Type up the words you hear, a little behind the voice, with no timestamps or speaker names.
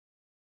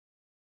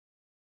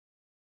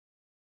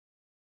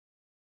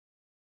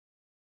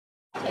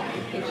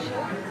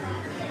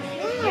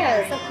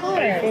Yes, of How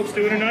you course. folks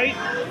doing tonight?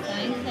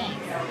 Fine,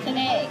 thanks.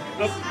 Today.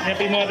 Well,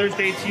 happy Mother's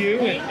Day to you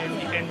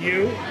and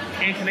you.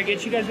 And can I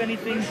get you guys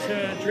anything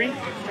to drink?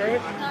 Start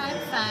with? No, I'm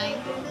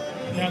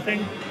fine.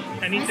 Nothing?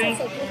 Anything?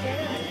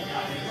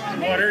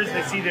 Waters?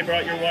 I see they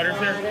brought your waters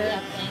there. Yeah,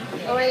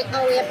 thank you. Oh, wait.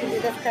 Oh, we have to do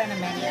this kind of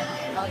menu.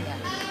 Oh, yeah.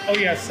 Oh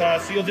yes,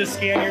 so you'll just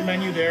scan your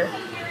menu there.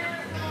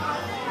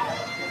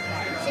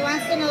 She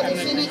wants to know,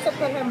 does she need to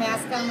put her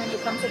mask on when you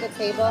come to the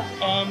table?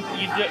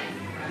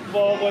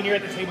 Well, when you're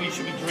at the table, you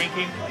should be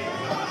drinking.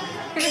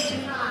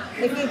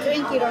 If you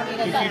drink, you don't need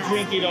a If you mask.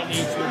 drink, you don't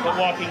need to. But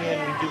walking in,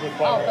 we do Oh,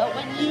 require it. but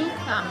when you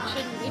come,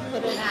 shouldn't we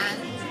put it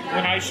on?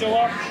 When I show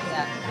up,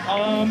 Yeah.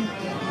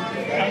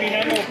 I mean,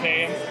 I'm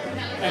okay.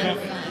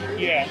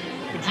 Yeah.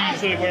 But you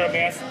usually wear a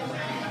mask.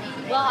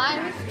 Well, I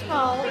was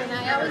told, and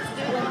I always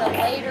do when the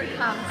waiter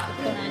comes, to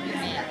put on your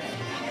mask.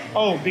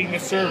 Oh, being a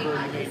server,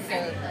 you mean.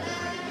 So,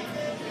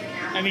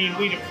 I mean,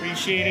 we'd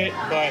appreciate it,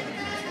 but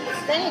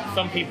Thanks.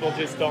 some people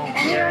just don't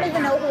And you don't care.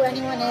 even know who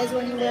anyone is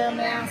when you wear a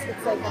mask.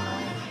 It's like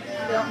annoying.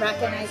 You don't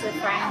recognize your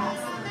friends,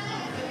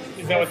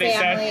 Is that what they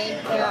family.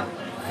 said? Yeah.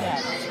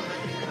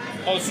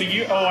 yeah. Oh, so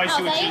you, oh, I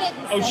see No, what they you,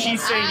 didn't oh, say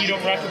she's it. saying you I don't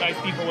did. recognize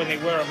people when they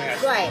wear a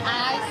mask. Right.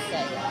 I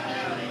say it.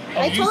 Oh,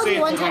 I told say you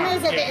it one to time her. I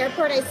was at the Yeah.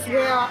 airport, I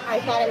swear I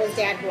thought it was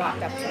Dad who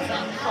walked up to me.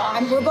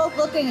 And we're both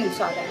looking at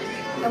each other.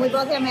 And we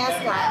both have masks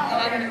on.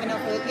 And I don't even know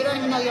if you don't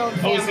even know your own Oh,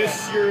 family. is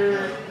this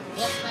your,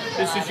 That's my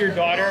this is your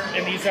daughter?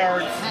 And these are,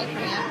 My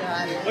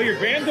granddaughter. oh, your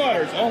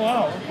granddaughters. Oh,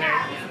 wow, okay.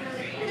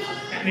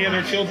 Any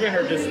other children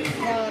or just, No, this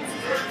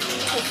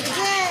is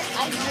it.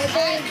 I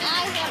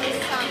have a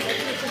son that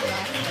lives in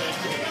Las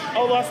Vegas.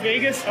 oh, Las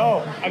Vegas?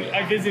 Oh,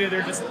 I visited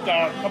there just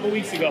a couple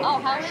weeks ago. Oh,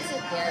 how is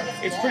it there?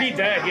 It's pretty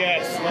dead, yeah,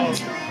 it's slow.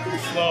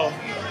 It's slow.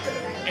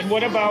 And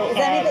what about, Is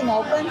anything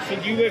open? so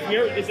do you live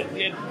here? Is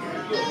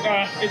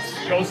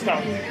it's ghost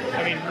town.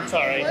 I mean, it's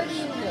all Where right. do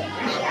you live?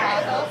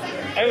 Chicago?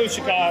 I live in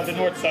Chicago, the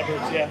north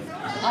suburbs, yeah.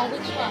 Oh,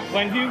 which one?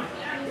 Glenview?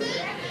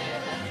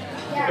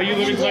 Oh, you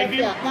live in Glenview?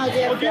 Deerfield. No, Oh,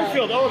 Deerfield.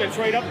 Deerfield. Oh, that's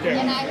right up And there.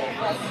 I live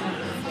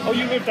right Oh,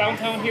 you live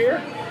downtown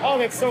here? Oh,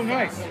 that's so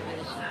nice.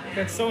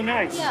 That's so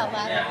nice. Yeah, a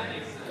lot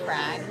of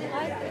crime.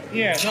 I like it.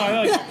 Yeah, no,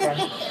 I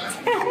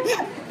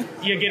like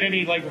it. You get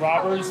any, like,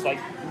 robbers? Like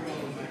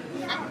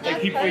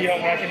people you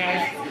don't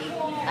recognize?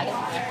 I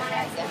don't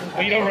recognize everybody.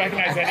 Oh, you don't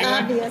recognize anyone?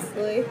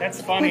 Obviously.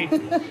 That's funny.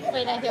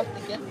 Wait, I have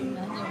to get the menu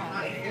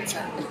on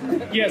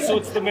it. Yeah, so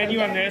it's the menu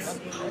on this.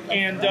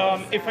 And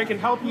if I can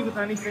help you with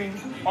anything,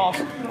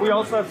 awesome. We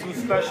also have some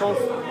specials.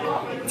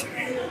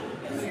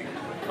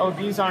 Oh,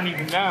 these aren't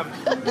even them.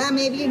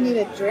 Maybe you need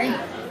a drink.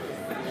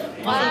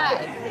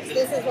 Why?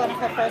 This is one of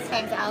her first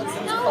times out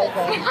since No, it's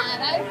COVID.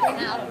 not. I've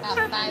been out about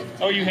 5 times.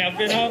 Oh, you have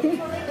been up?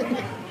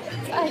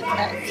 5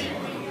 times.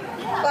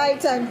 5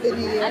 times in a I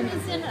year.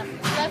 was in a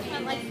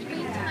restaurant like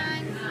 3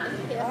 times.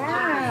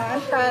 Ah,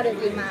 I'm proud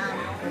of you, Mom.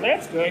 Well,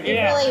 that's good, You're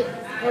yeah. really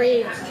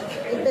brave.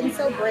 You've been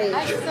so brave.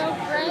 I'm so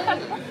brave. I've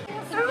been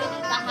in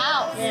the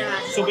house. Yeah.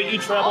 So, but you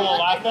travel a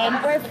lot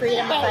then? We're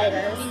freedom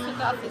fighters. He took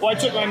off his Well, I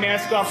took my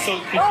mask off so,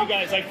 because you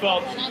guys, I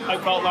felt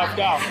left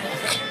out.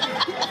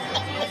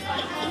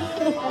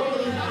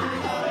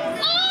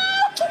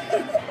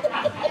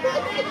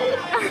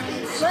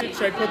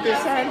 Should I put this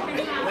on?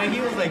 And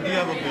he was like, do you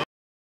have a bill?